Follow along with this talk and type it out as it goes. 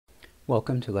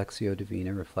Welcome to Lectio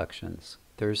Divina Reflections,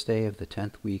 Thursday of the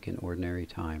 10th week in Ordinary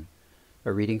Time.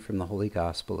 A reading from the Holy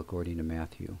Gospel according to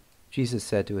Matthew. Jesus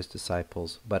said to his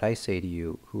disciples, "But I say to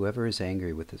you, whoever is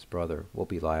angry with his brother will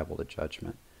be liable to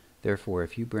judgment. Therefore,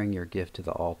 if you bring your gift to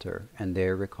the altar, and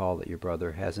there recall that your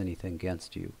brother has anything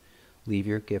against you, leave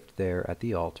your gift there at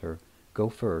the altar, go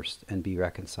first and be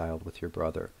reconciled with your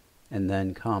brother, and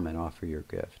then come and offer your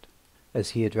gift."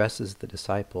 As he addresses the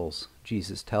disciples,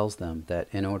 Jesus tells them that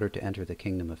in order to enter the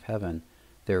kingdom of heaven,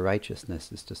 their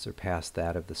righteousness is to surpass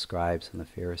that of the scribes and the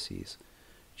Pharisees.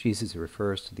 Jesus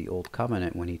refers to the Old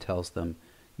Covenant when he tells them,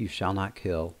 "You shall not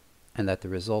kill," and that the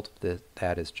result of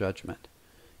that is judgment.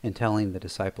 In telling the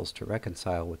disciples to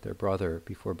reconcile with their brother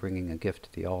before bringing a gift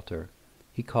to the altar,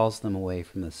 he calls them away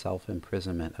from the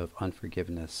self-imprisonment of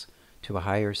unforgiveness to a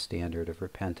higher standard of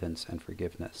repentance and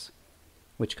forgiveness,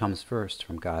 which comes first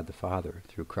from God the Father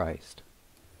through Christ.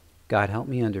 God, help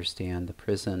me understand the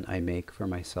prison I make for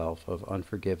myself of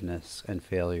unforgiveness and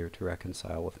failure to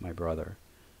reconcile with my brother.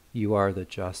 You are the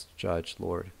just judge,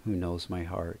 Lord, who knows my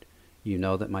heart. You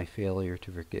know that my failure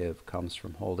to forgive comes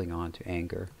from holding on to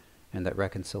anger, and that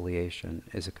reconciliation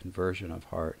is a conversion of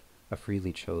heart, a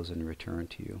freely chosen return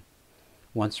to you.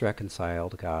 Once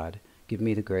reconciled, God, give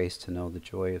me the grace to know the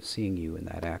joy of seeing you in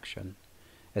that action.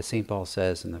 As St. Paul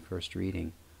says in the first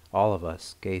reading, all of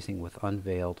us, gazing with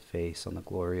unveiled face on the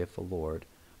glory of the Lord,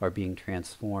 are being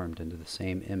transformed into the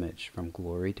same image from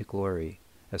glory to glory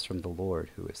as from the Lord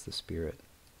who is the Spirit.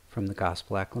 From the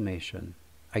Gospel Acclamation,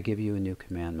 I give you a new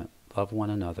commandment. Love one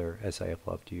another as I have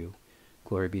loved you.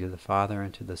 Glory be to the Father,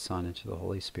 and to the Son, and to the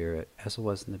Holy Spirit, as it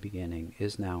was in the beginning,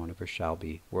 is now, and ever shall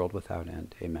be, world without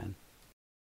end. Amen.